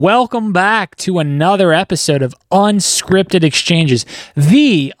Welcome back to another episode of Unscripted Exchanges.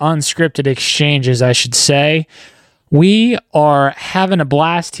 The Unscripted Exchanges, I should say. We are having a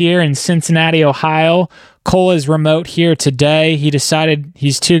blast here in Cincinnati, Ohio. Cole is remote here today. He decided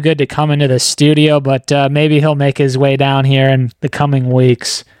he's too good to come into the studio, but maybe he'll make his way down here in the coming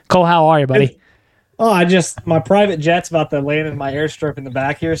weeks. Cole, how are you, buddy? My private jet's about to land in my airstrip in the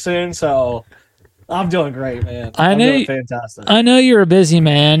back here soon, so I'm doing great, man. I'm doing fantastic. I know you're a busy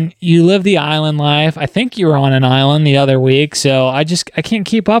man. You live the island life. I think you were on an island the other week, so I can't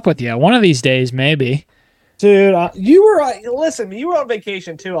keep up with you. One of these days, maybe. Dude, you were on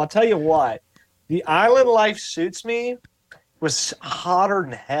vacation too. I'll tell you what, the island life suits me. It was hotter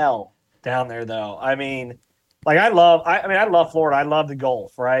than hell down there, though. I love Florida. I love the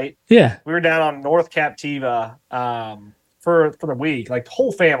Gulf, right? Yeah. We were down on North Captiva for the week, like the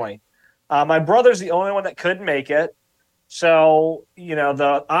whole family. My brother's the only one that couldn't make it. So,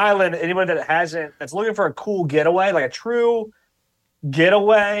 the island, anybody that's looking for a cool getaway, like a true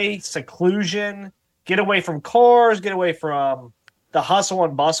getaway, seclusion, get away from cars, get away from the hustle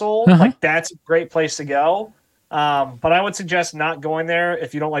and bustle, like that's a great place to go. But I would suggest not going there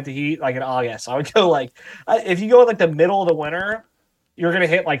if you don't like the heat, like in August. I would go if you go in the middle of the winter, you're going to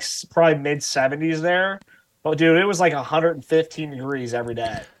hit probably mid 70s there. But dude, it was 115 degrees every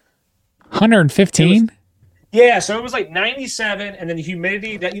day. 115? Yeah, so it was 97, and then the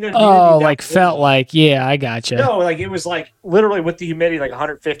humidity that felt like, yeah, I gotcha. No, it was literally with the humidity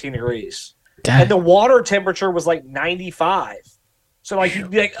 115 degrees. Damn. And the water temperature was 95. So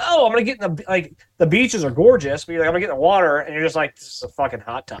you'd be oh, I'm gonna get in the beaches are gorgeous, but you're I'm gonna get in the water, and you're just this is a fucking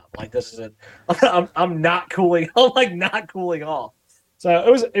hot tub. This is it. I'm not cooling. I'm not cooling off.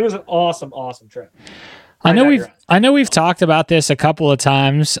 So it was an awesome trip. I know we've talked about this a couple of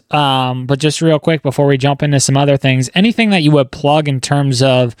times, but just real quick before we jump into some other things, anything that you would plug in terms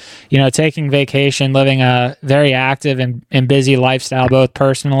of, taking vacation, living a very active and busy lifestyle, both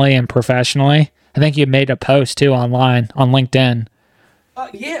personally and professionally. I think you made a post too online on LinkedIn.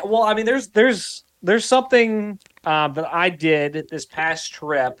 Yeah, well, there's something that I did this past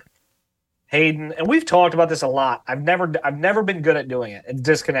trip, Hayden, and we've talked about this a lot. I've never been good at doing it and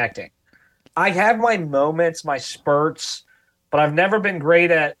disconnecting. I have my moments, my spurts, but I've never been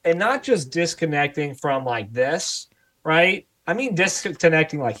great at, and not just disconnecting from this, right? I mean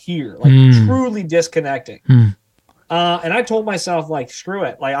disconnecting here, truly disconnecting. And I told myself, screw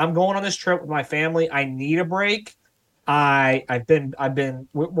it. I'm going on this trip with my family. I need a break. We're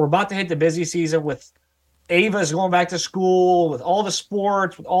about to hit the busy season with Ava's going back to school, with all the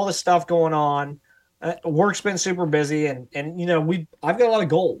sports, with all the stuff going on. Work's been super busy, and I've got a lot of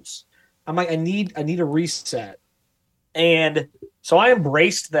goals. I'm I need a reset. And so I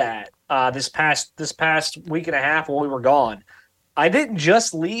embraced that this past week and a half while we were gone. I didn't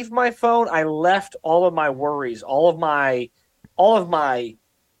just leave my phone. I left all of my worries, all of my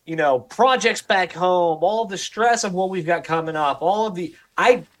projects back home, all of the stress of what we've got coming up,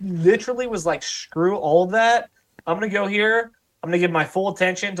 I literally was screw all of that. I'm going to go here. I'm going to give my full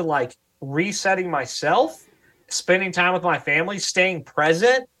attention to resetting myself, spending time with my family, staying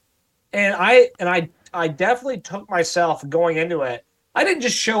present. And I definitely took myself going into it. I didn't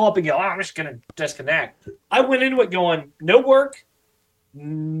just show up and go, I'm just going to disconnect. I went into it going, no work,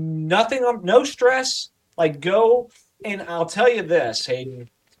 nothing, no stress, go. And I'll tell you this, Hayden,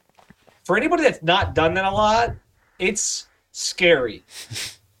 for anybody that's not done that a lot, it's scary.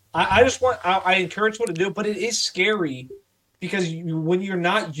 I encourage people to do it, but it is scary because when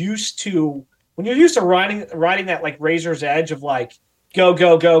you're used to riding that razor's edge of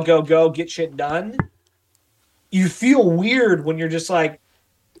go, get shit done. You feel weird when you're just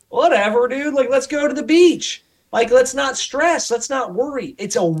whatever, dude. Let's go to the beach. Let's not stress. Let's not worry.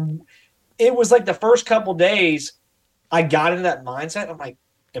 It was the first couple days I got into that mindset. I'm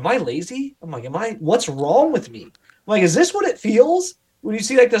am I lazy? What's wrong with me? Is this what it feels when you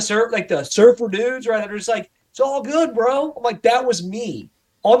see the surfer dudes, right? They're just it's all good, bro. That was me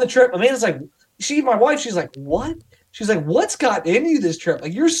on the trip. Amanda's my wife, she's what? She's what's got into you this trip?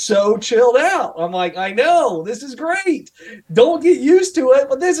 You're so chilled out. I'm I know, this is great. Don't get used to it,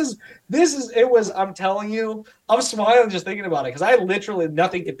 but I'm telling you, I'm smiling just thinking about it because I literally,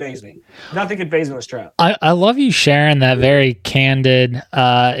 nothing could faze me. Nothing could faze me this trip. I love you sharing that very candid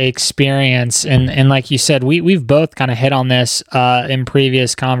experience. And like you said, we've both kind of hit on this in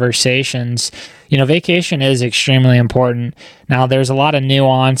previous conversations. Vacation is extremely important. Now, there's a lot of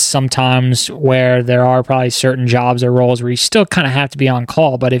nuance sometimes where there are probably certain jobs or roles where you still kind of have to be on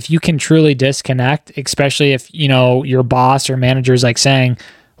call. But if you can truly disconnect, especially if, your boss or manager is saying,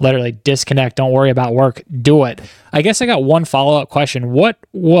 literally disconnect, don't worry about work, do it. I guess I got one follow-up question. What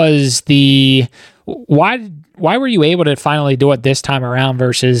was why were you able to finally do it this time around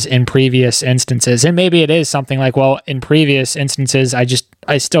versus in previous instances? And maybe it is something like, well, in previous instances,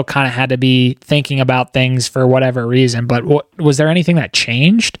 I still kind of had to be thinking about things for whatever reason, but was there anything that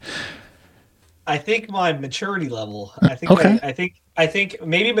changed? I think my maturity level. Okay. I think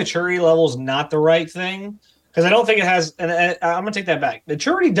maybe maturity level is not the right thing, because I don't think it has. And I'm gonna take that back.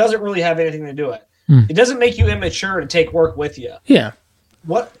 Maturity doesn't really have anything to do with it. It doesn't make you immature to take work with you. Yeah.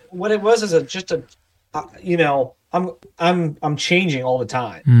 What it was is I'm changing all the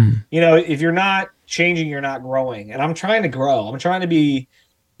time. If you're not changing, you're not growing. And I'm trying to grow. I'm trying to be,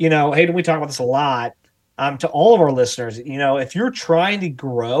 Hayden, we talk about this a lot. To all of our listeners, if you're trying to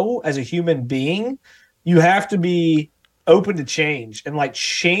grow as a human being, you have to be open to change and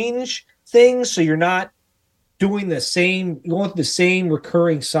change things so you're not going through the same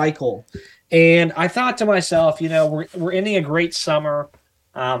recurring cycle. And I thought to myself, we're ending a great summer,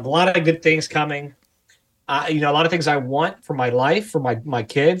 a lot of good things coming. A lot of things I want for my life, for my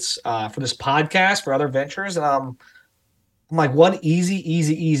kids, for this podcast, for other ventures. I'm like, one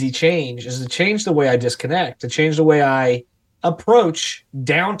easy change is to change the way I disconnect, to change the way I approach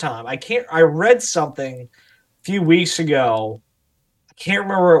downtime. I read something a few weeks ago. I can't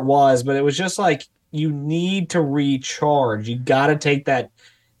remember where it was, but it was just like, you need to recharge. You got to take that.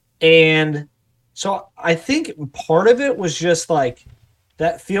 And so I think part of it was just like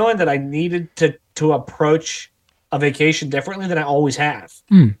that feeling that I needed to approach a vacation differently than I always have.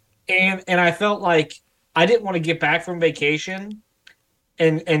 And I felt like I didn't want to get back from vacation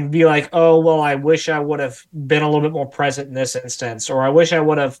and be like, oh, well, I wish I would have been a little bit more present in this instance, or I wish I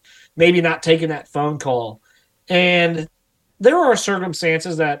would have maybe not taken that phone call. And there are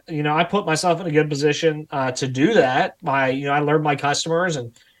circumstances that, I put myself in a good position to do that by, I learned my customers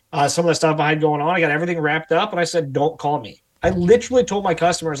and some of the stuff I had going on. I got everything wrapped up and I said, don't call me. I literally told my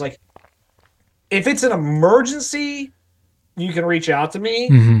customers, like, if it's an emergency, you can reach out to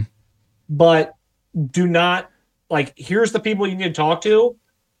me, but do not, here's the people you need to talk to.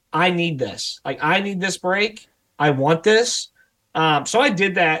 I need this. I need this break. I want this. So I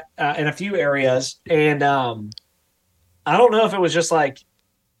did that in a few areas. And I don't know if it was just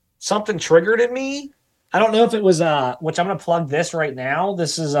something triggered in me. I don't know if it was, which I'm going to plug this right now.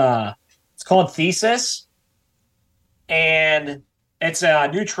 This is, it's called Thesis. And it's a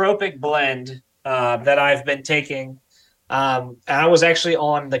nootropic blend that I've been taking. And I was actually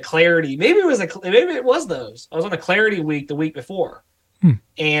on the Clarity. Maybe it was those. I was on the Clarity week the week before.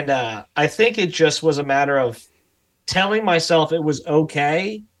 And I think it just was a matter of telling myself it was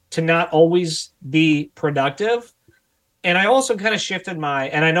okay to not always be productive. And I also kind of shifted and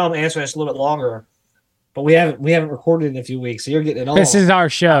I know I'm answering this a little bit longer, but we haven't recorded in a few weeks, so you're getting it all. This is our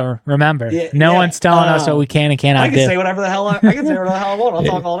show, remember. No one's telling us what we can and cannot do. I can say whatever the hell I want. I'll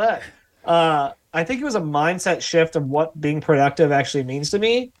talk all that. I think it was a mindset shift of what being productive actually means to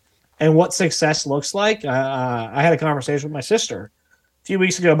me and what success looks like. I had a conversation with my sister a few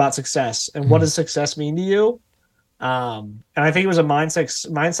weeks ago about success and what does success mean to you. And I think it was a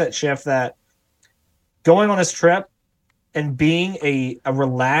mindset shift that going on this trip and being a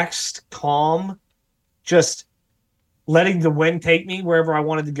relaxed, calm, just letting the wind take me wherever I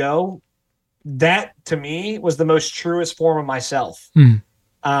wanted to go, that to me was the most truest form of myself.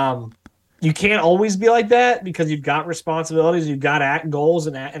 You can't always be like that because you've got responsibilities, you've got goals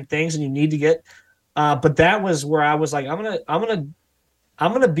and things, and you need to get. But that was where I was like, I'm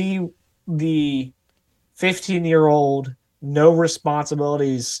gonna be the 15-year-old, no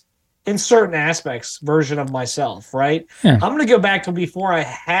responsibilities in certain aspects version of myself, right? Yeah. I'm gonna go back to before I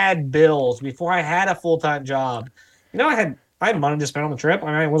had bills, before I had a full-time job. I had money to spend on the trip.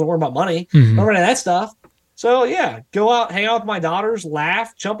 I wasn't worried about money, none of that stuff. So yeah, go out, hang out with my daughters,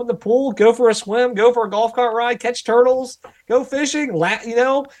 laugh, jump in the pool, go for a swim, go for a golf cart ride, catch turtles, go fishing,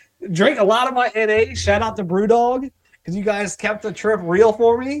 drink a lot of my NA. Shout out to Brewdog, because you guys kept the trip real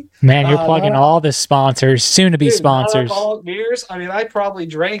for me. Man, you're plugging all the sponsors, soon to be sponsors. Non-alcoholic beers. I mean, I probably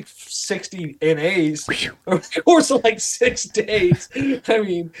drank 60 NAs over the course of 6 days. I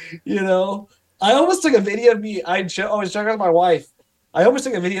mean, I almost took a video of me. I was talking with my wife. I almost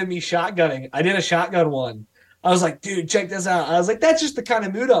took a video of me shotgunning. I did a shotgun one. I was like, dude, check this out. I was like, that's just the kind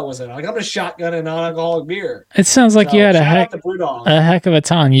of mood I was in. I'm going to shotgun a non-alcoholic beer. It sounds like you had a heck of a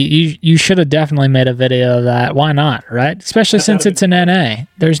time. You should have definitely made a video of that. Why not, right? Especially since it's an NA.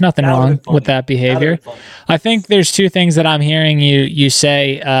 There's nothing wrong with that behavior. I think there's two things that I'm hearing you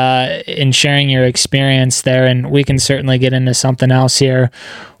say in sharing your experience there, and we can certainly get into something else here.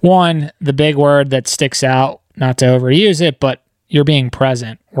 One, the big word that sticks out, not to overuse it, but you're being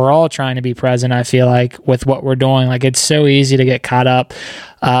present. We're all trying to be present, I feel like, with what we're doing. Like, it's so easy to get caught up,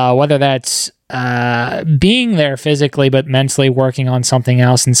 whether that's being there physically, but mentally working on something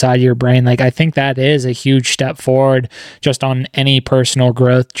else inside your brain. Like, I think that is a huge step forward just on any personal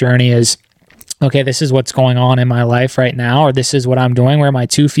growth journey is, okay, this is what's going on in my life right now, or this is what I'm doing, where my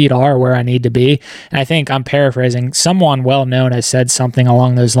 2 feet are, where I need to be. And I think I'm paraphrasing. Someone well-known has said something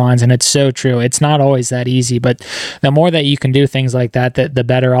along those lines, and it's so true. It's not always that easy, but the more that you can do things like that, the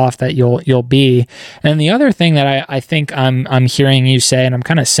better off that you'll be. And the other thing that I think I'm hearing you say, and I'm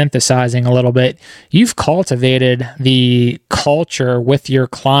kind of synthesizing a little bit, you've cultivated the culture with your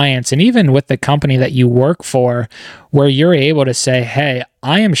clients and even with the company that you work for, where you're able to say, hey,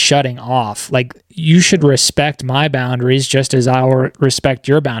 I am shutting off. Like, you should respect my boundaries just as I will respect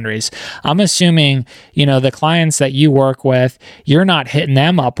your boundaries. I'm assuming, the clients that you work with, you're not hitting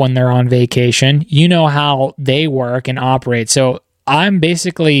them up when they're on vacation. You know how they work and operate. So I'm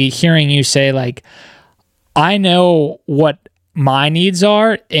basically hearing you say, like, I know what my needs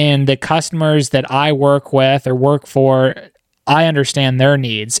are, and the customers that I work with or work for, I understand their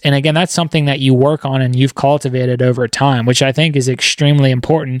needs. And again, that's something that you work on and you've cultivated over time, which I think is extremely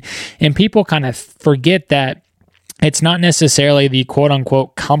important. And people kind of forget that it's not necessarily the quote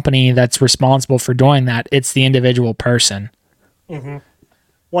unquote company that's responsible for doing that. It's the individual person.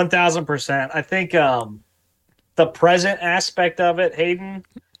 1000%. I think the present aspect of it, Hayden,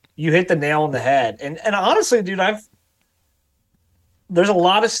 you hit the nail on the head. And honestly, dude, there's a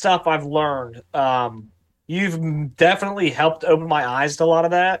lot of stuff I've learned. You've definitely helped open my eyes to a lot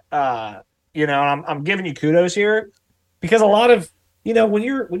of that. I'm giving you kudos here, because a lot of, when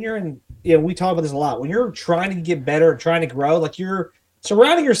you're in, we talk about this a lot. When you're trying to get better and trying to grow, like, you're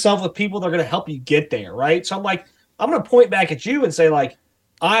surrounding yourself with people that are going to help you get there, right? So I'm going to point back at you and say, like,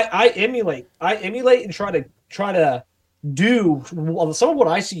 I emulate and try to do some of what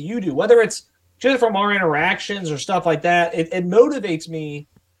I see you do, whether it's just from our interactions or stuff like that. It motivates me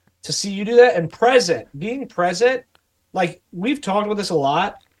to see you do that. And being present, like, we've talked about this a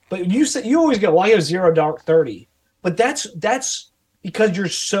lot, but you always go, well, I have 0 dark 30, but that's because you're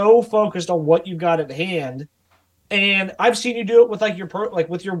so focused on what you've got at hand. And I've seen you do it with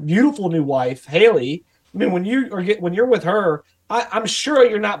with your beautiful new wife, Haley. I mean, when you're with her, I'm sure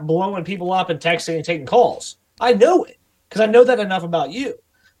you're not blowing people up and texting and taking calls. I know it, because I know that enough about you.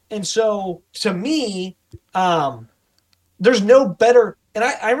 And so, to me, there's no better. And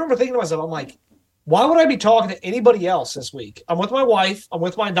I remember thinking to myself, I'm like, why would I be talking to anybody else this week? I'm with my wife. I'm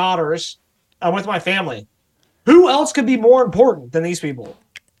with my daughters. I'm with my family. Who else could be more important than these people?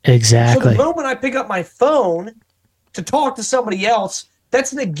 Exactly. So the moment I pick up my phone to talk to somebody else,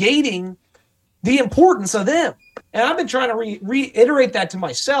 that's negating the importance of them. And I've been trying to reiterate that to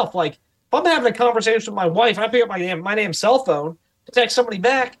myself. Like, if I'm having a conversation with my wife and I pick up my damn cell phone to text somebody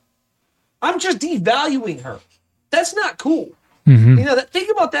back, I'm just devaluing her. That's not cool. Mm-hmm.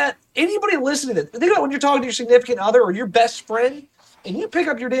 Think about that. Anybody listening to this, think about when you're talking to your significant other or your best friend, and you pick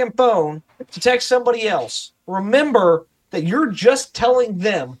up your damn phone to text somebody else. Remember that you're just telling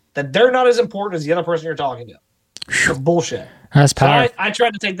them that they're not as important as the other person you're talking to. It's bullshit. That's powerful. So I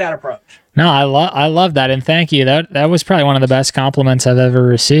tried to take that approach. No, I love that, and thank you. That was probably one of the best compliments I've ever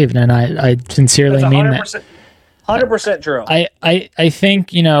received, and I sincerely mean that. 100% true. I think,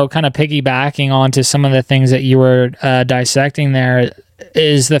 kind of piggybacking onto some of the things that you were dissecting there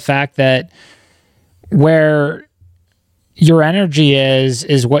is the fact that where your energy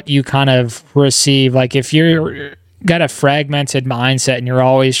is what you kind of receive. Like, if you're got a fragmented mindset and you're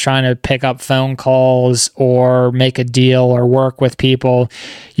always trying to pick up phone calls or make a deal or work with people,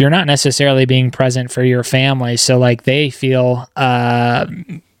 you're not necessarily being present for your family. So, like, they feel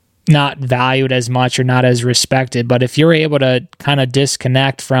not valued as much or not as respected. But if you're able to kind of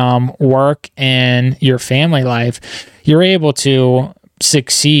disconnect from work and your family life, you're able to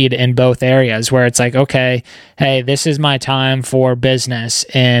succeed in both areas, where it's like, okay, hey, this is my time for business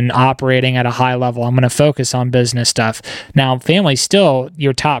and operating at a high level. I'm going to focus on business stuff. Now, family's still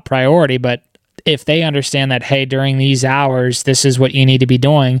your top priority, but if they understand that, hey, during these hours, this is what you need to be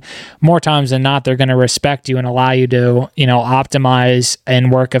doing, more times than not, they're going to respect you and allow you to, optimize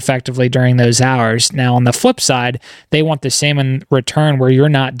and work effectively during those hours. Now, on the flip side, they want the same in return, where you're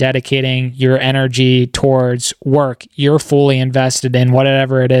not dedicating your energy towards work. You're fully invested in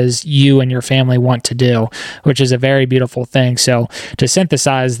whatever it is you and your family want to do, which is a very beautiful thing. So to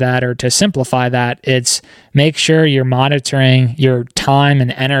synthesize that, or to simplify that, it's make sure you're monitoring your time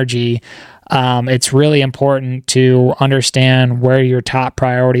and energy. It's really important to understand where your top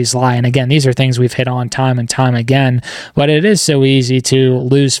priorities lie. And again, these are things we've hit on time and time again, but it is so easy to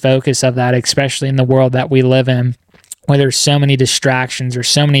lose focus of that, especially in the world that we live in, where there's so many distractions or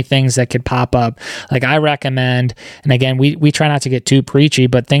so many things that could pop up. Like I recommend, and again, we try not to get too preachy,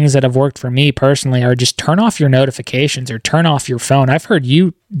 but things that have worked for me personally are just turn off your notifications or turn off your phone. I've heard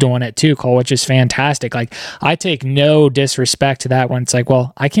you doing it too, Cole, which is fantastic. Like I take no disrespect to that when it's like,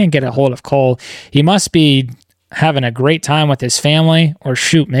 well, I can't get a hold of Cole. He must be having a great time with his family, or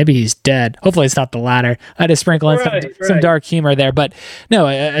shoot, maybe he's dead. Hopefully it's not the latter. I had to sprinkle in some dark humor there, but no,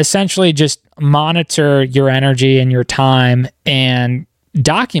 essentially just monitor your energy and your time and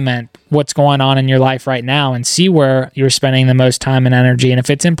document what's going on in your life right now and see where you're spending the most time and energy. And if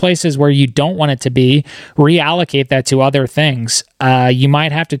it's in places where you don't want it to be, reallocate that to other things. You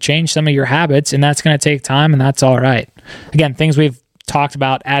might have to change some of your habits, and that's going to take time, and that's all right. Again, things we've talked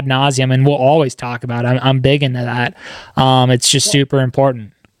about ad nauseum and we'll always talk about. I'm big into that. It's just super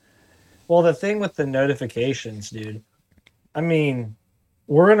important. Well, the thing with the notifications, dude, I mean,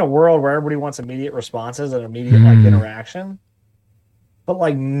 we're in a world where everybody wants immediate responses and immediate like interaction. But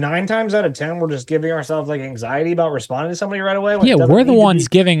like 9 times out of 10, we're just giving ourselves like anxiety about responding to somebody right away. Yeah, we're the ones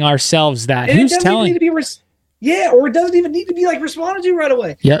giving ourselves that. Who's telling? Yeah, or it doesn't even need to be like responded to right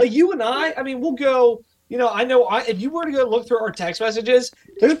away. Yeah, like you and I mean, we'll go. You know, if you were to go look through our text messages,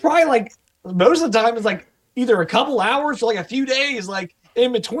 there's probably like most of the time it's like either a couple hours or like a few days, like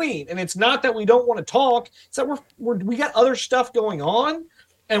in between. And it's not that we don't want to talk; it's that we got other stuff going on,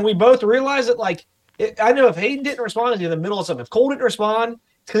 and we both realize that. Like, I know if Hayden didn't respond to you in the middle of something, if Cole didn't respond,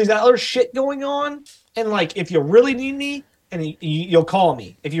 it's because he's got other shit going on. And like, if you really need me, and you'll call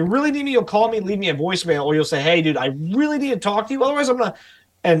me. If you really need me, you'll call me, leave me a voicemail, or you'll say, "Hey, dude, I really need to talk to you. Otherwise, I'm gonna."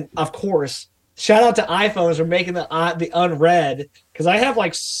 And of course. Shout out to iPhones for making the unread, because I have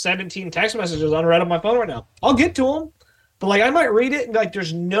like 17 text messages unread on my phone right now. I'll get to them, but like I might read it and be like,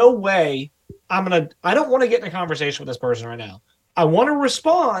 there's no way I don't want to get in a conversation with this person right now. I want to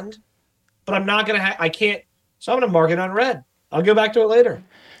respond, but I'm not going to, I can't. So I'm going to mark it unread. I'll go back to it later.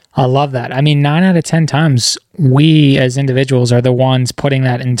 I love that. I mean, 9 out of 10 times, we as individuals are the ones putting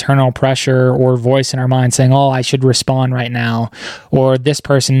that internal pressure or voice in our mind saying, oh, I should respond right now, or this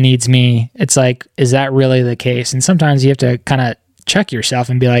person needs me. It's like, is that really the case? And sometimes you have to kind of check yourself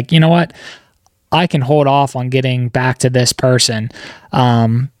and be like, you know what? I can hold off on getting back to this person.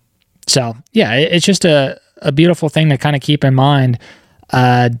 So yeah, it's just a beautiful thing to kind of keep in mind.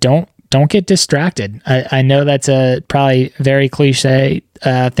 Don't get distracted. I know that's a probably very cliche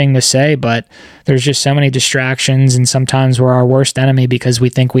thing to say, but there's just so many distractions, and sometimes we're our worst enemy because we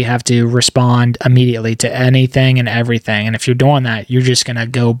think we have to respond immediately to anything and everything. And if you're doing that, you're just going to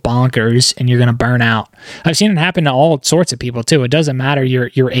go bonkers and you're going to burn out. I've seen it happen to all sorts of people too. It doesn't matter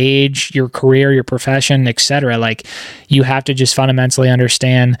your age, your career, your profession, etc. Like, you have to just fundamentally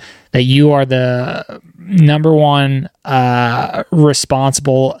understand that you are the number one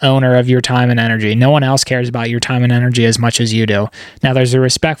responsible owner of your time and energy. No one else cares about your time and energy as much as you do. Now, there's a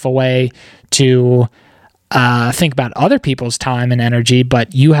respectful way to think about other people's time and energy,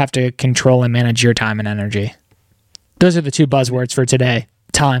 but you have to control and manage your time and energy. Those are the 2 buzzwords for today: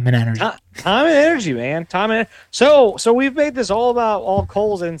 time and energy. Time and energy, man. So we've made this all about all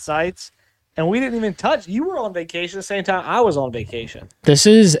Cole's insights. And we didn't even touch. You were on vacation the same time I was on vacation. This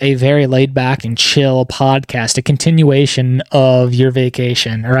is a very laid back and chill podcast, a continuation of your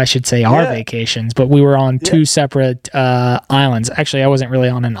vacation, or I should say our vacations, but we were on 2 separate islands. Actually, I wasn't really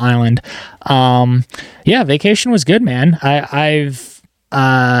on an island. Vacation was good, man. I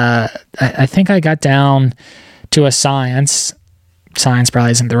think I got down to a science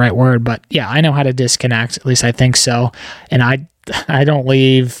probably isn't the right word, but yeah, I know how to disconnect. At least I think so. And I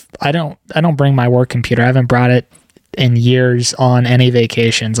don't bring my work computer. I haven't brought it in years on any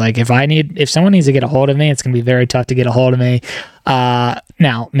vacations. Like if someone needs to get a hold of me, it's going to be very tough to get a hold of me.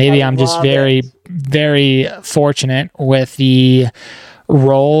 Now maybe I'm just very, very fortunate with the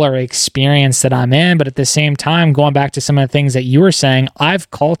role or experience that I'm in, but at the same time, going back to some of the things that you were saying,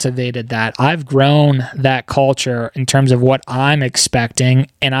 I've cultivated that. I've grown that culture in terms of what I'm expecting,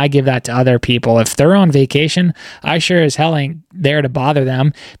 and I give that to other people. If they're on vacation, I sure as hell ain't there to bother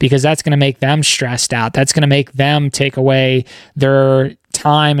them, because that's going to make them stressed out. That's going to make them take away their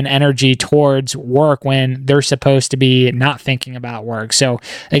time and energy towards work when they're supposed to be not thinking about work. So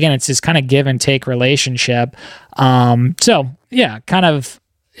again, it's this kind of give and take relationship. So yeah, kind of,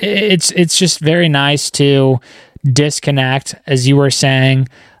 it's just very nice to disconnect, as you were saying,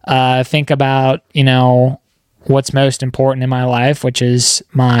 think about, what's most important in my life, which is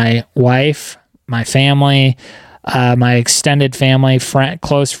my wife, my family, my extended family,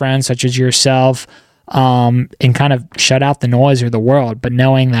 close friends such as yourself, and kind of shut out the noise or the world. But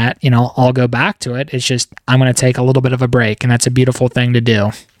knowing that, I'll go back to it. It's just, I'm going to take a little bit of a break, and that's a beautiful thing to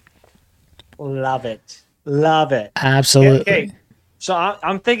do. Love it. Love it. Absolutely. Okay. So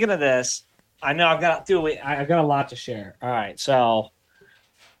I'm thinking of this. I know I've got a lot to share. All right. So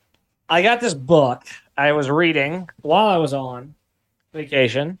I got this book I was reading while I was on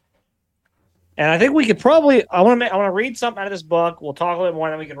vacation. And I think we could probably I want to read something out of this book. We'll talk a little more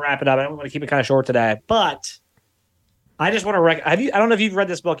and then we can wrap it up. I'm going to keep it kind of short today. But I just want to I don't know if you've read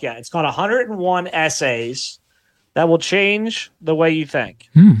this book yet. It's called 101 Essays That Will Change the Way You Think.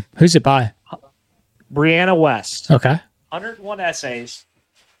 Who's it by? Brianna West. Okay. 101 Essays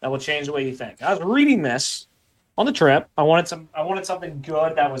That Will Change the Way You Think. I was reading this on the trip. I wanted something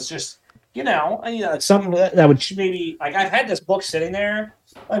good that was just, something that would maybe, like, I've had this book sitting there.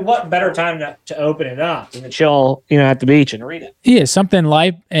 Like, what better time to open it up than to chill, at the beach and read it? Yeah, something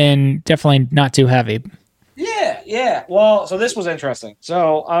light and definitely not too heavy. Yeah. Well, so this was interesting.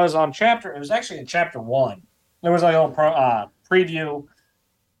 So I was on it was actually in chapter 1. There was like a little preview.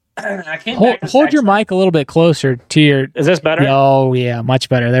 And I came back hold your mic a little bit closer to your... Is this better? Oh, yeah, much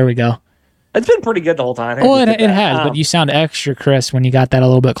better. There we go. It's been pretty good the whole time. Oh, it has, but you sound extra crisp when you got that a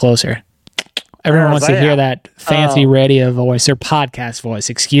little bit closer. Everyone wants to hear that fancy radio voice or podcast voice.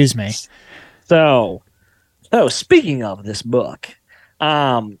 Excuse me. So speaking of this book,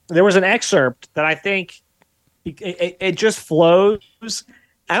 there was an excerpt that I think it just flows.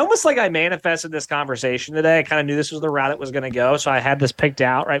 I almost like I manifested this conversation today. I kind of knew this was the route it was going to go, so I had this picked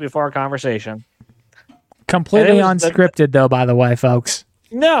out right before our conversation. Completely unscripted, though, by the way, folks.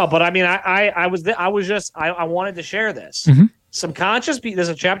 No, but I mean, I wanted to share this. Mm-hmm. This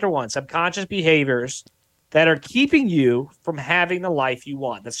is chapter 1, subconscious behaviors that are keeping you from having the life you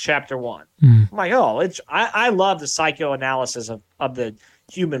want. That's chapter 1. I'm like, I love the psychoanalysis of the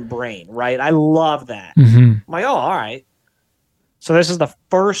human brain, right? I love that. I'm like, all right. So this is the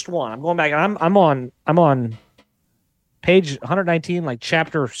first one. I'm going back and I'm on page 119, like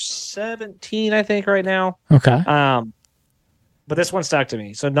chapter 17, I think, right now. Okay. But this one stuck to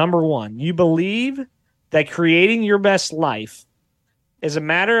me. So number 1, you believe that creating your best life is a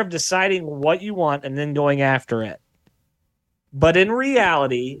matter of deciding what you want and then going after it. But in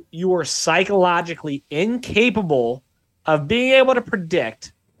reality, you are psychologically incapable of being able to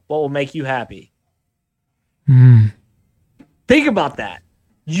predict what will make you happy. Think about that.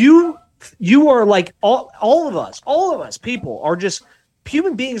 You are like all of us people are just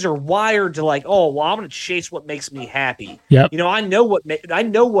human beings are wired to like, I'm going to chase what makes me happy. Yep. I know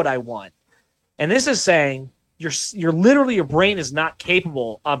what I want. And this is saying you're literally, your brain is not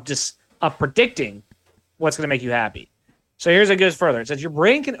capable of predicting what's going to make you happy. So here's it goes further. It says your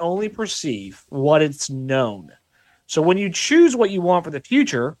brain can only perceive what it's known. So when you choose what you want for the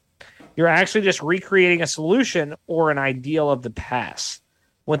future, you're actually just recreating a solution or an ideal of the past.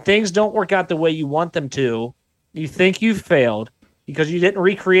 When things don't work out the way you want them to, you think you've failed because you didn't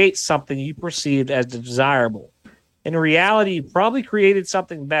recreate something you perceived as desirable. In reality, you probably created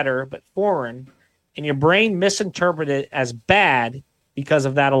something better but foreign, and your brain misinterpreted it as bad because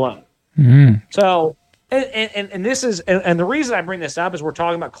of that alone. So, and this is, and the reason I bring this up is we're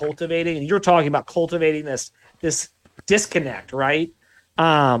talking about cultivating, and you're talking about cultivating this disconnect, right?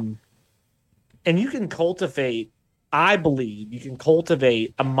 And you can cultivate, I believe, you can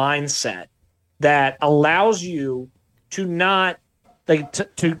cultivate a mindset that allows you to not like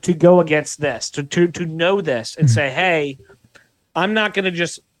to go against this, to know this and say, hey, I'm not going to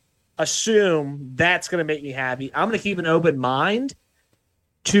just assume that's going to make me happy. I'm going to keep an open mind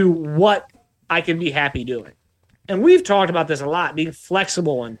to what I can be happy doing. And we've talked about this a lot, being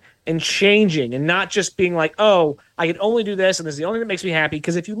flexible and changing and not just being like, I can only do this and this is the only thing that makes me happy.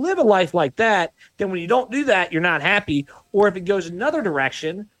 Because if you live a life like that, then when you don't do that, you're not happy. Or if it goes another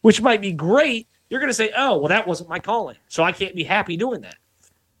direction, which might be great, you're going to say, that wasn't my calling, so I can't be happy doing that.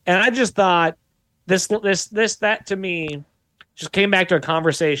 And I just thought that to me just came back to a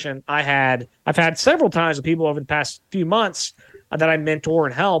conversation I've had several times with people over the past few months that I mentor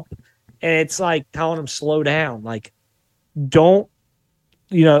and help. And it's like telling them slow down. Like, don't,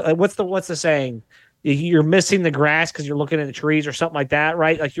 what's the saying? You're missing the grass because you're looking at the trees or something like that,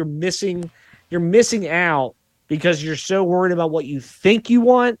 right? Like you're missing out because you're so worried about what you think you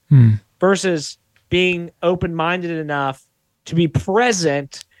want versus being open-minded enough to be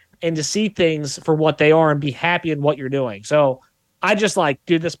present and to see things for what they are and be happy in what you're doing. So I just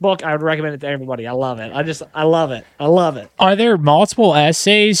this book, I would recommend it to everybody. I love it. I love it. I love it. Are there multiple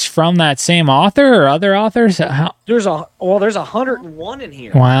essays from that same author or other authors? There's 101 in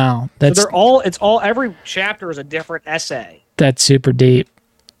here. Wow. Every chapter is a different essay. That's super deep.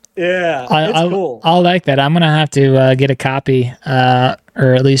 Yeah. It's cool. I like that. I'm going to have to get a copy,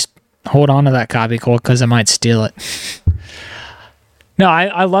 or at least hold on to that copy, Cole, because I might steal it. No,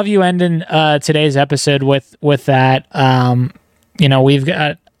 I love you ending today's episode with that. We've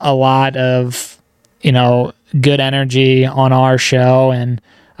got a lot of, good energy on our show, and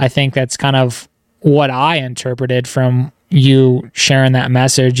I think that's kind of what I interpreted from you sharing that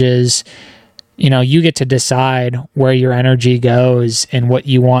message is, you get to decide where your energy goes and what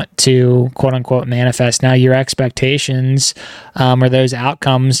you want to quote unquote manifest. Now, your expectations or those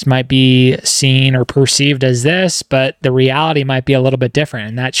outcomes might be seen or perceived as this, but the reality might be a little bit different.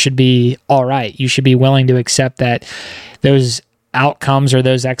 And that should be all right. You should be willing to accept that those outcomes or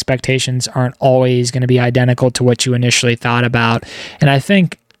those expectations aren't always going to be identical to what you initially thought about. And I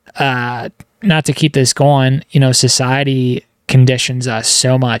think, not to keep this going, society conditions us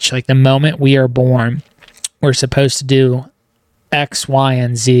so much. Like the moment we are born, we're supposed to do X, Y,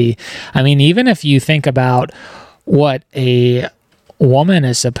 and Z. I mean, even if you think about what a woman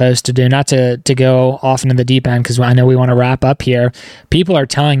is supposed to do, not to go off into the deep end, because I know we want to wrap up here, people are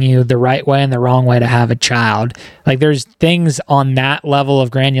telling you the right way and the wrong way to have a child. Like there's things on that level of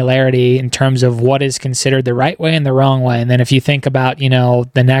granularity in terms of what is considered the right way and the wrong way. And then if you think about,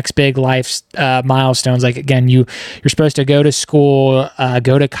 the next big life milestones, like again, you're supposed to go to school,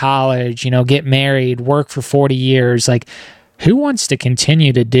 go to college, get married, work for 40 years, like who wants to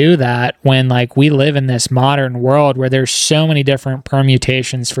continue to do that when like we live in this modern world where there's so many different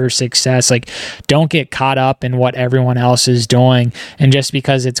permutations for success? Like don't get caught up in what everyone else is doing. And just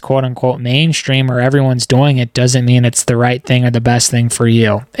because it's quote unquote mainstream or everyone's doing it doesn't mean it's the right thing or the best thing for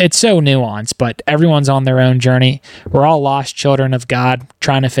you. It's so nuanced, but everyone's on their own journey. We're all lost children of God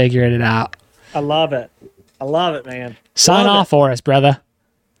trying to figure it out. I love it. I love it, man. Sign off for us, brother.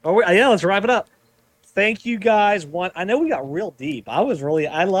 Oh, yeah, let's wrap it up. Thank you guys. I know we got real deep. I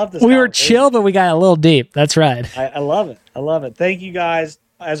love this. We were chill, but we got a little deep. That's right. I love it. I love it. Thank you guys,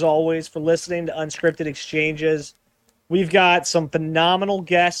 as always, for listening to Unscripted Exchanges. We've got some phenomenal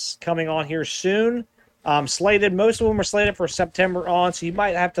guests coming on here soon. Slated. Most of them are slated for September on, so you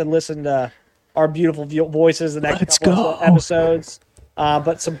might have to listen to our beautiful voices the next couple of episodes.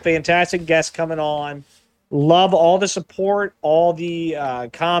 But some fantastic guests coming on. Love all the support, all the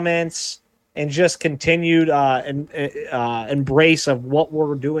comments, and just continued embrace of what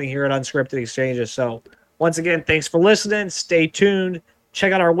we're doing here at Unscripted Exchanges. So once again, thanks for listening. Stay tuned.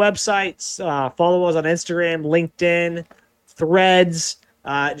 Check out our websites. Follow us on Instagram, LinkedIn, Threads.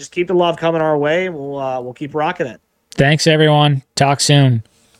 Just keep the love coming our way, and we'll keep rocking it. Thanks, everyone. Talk soon.